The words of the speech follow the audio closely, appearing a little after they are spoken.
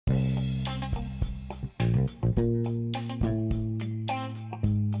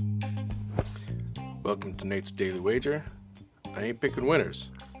Welcome to Nate's Daily Wager. I ain't picking winners,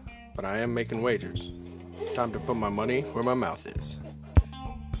 but I am making wagers. Time to put my money where my mouth is.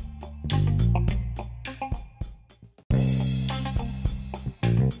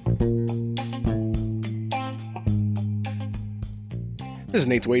 This is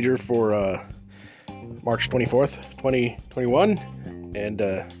Nate's Wager for March 24th, 2021. And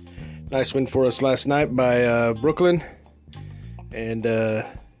nice win for us last night by Brooklyn. And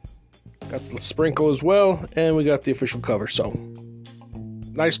got the sprinkle as well. And we got the official cover. So,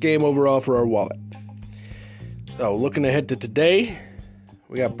 nice game overall for our wallet. So, looking ahead to today,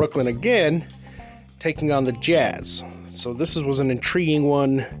 we got Brooklyn again taking on the Jazz. So, this was an intriguing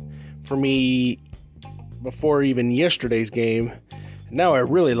one for me before even yesterday's game. Now I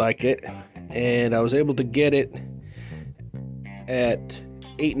really like it, and I was able to get it at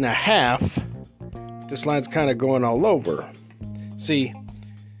 8.5. This line's kind of going all over. See,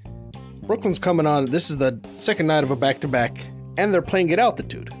 Brooklyn's coming on. This is the second night of a back-to-back, and they're playing at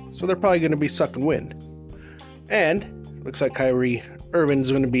altitude, so they're probably going to be sucking wind. And looks like Kyrie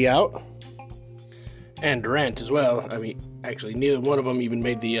Irving's going to be out, and Durant as well. I mean, actually, neither one of them even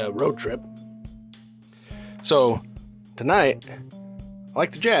made the road trip. So tonight, I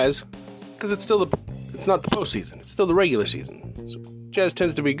like the Jazz because it's not the postseason. It's still the regular season. So Jazz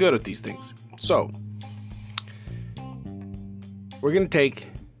tends to be good at these things. So we're going to take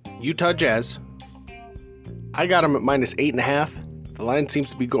Utah Jazz. I got them at minus 8.5. The line seems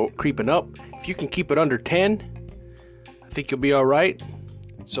to be creeping up. If you can keep it under 10, I think you'll be all right.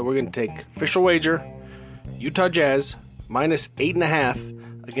 So we're going to take official wager, Utah Jazz, minus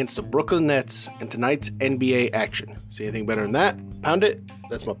 8.5 against the Brooklyn Nets in tonight's NBA action. See anything better than that? Pound it.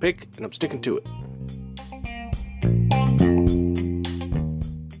 That's my pick, and I'm sticking to it.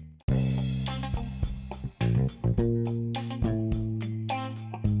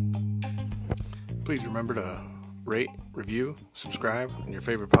 Please remember to rate, review, subscribe in your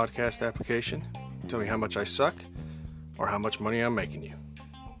favorite podcast application. Tell me how much I suck or how much money I'm making you.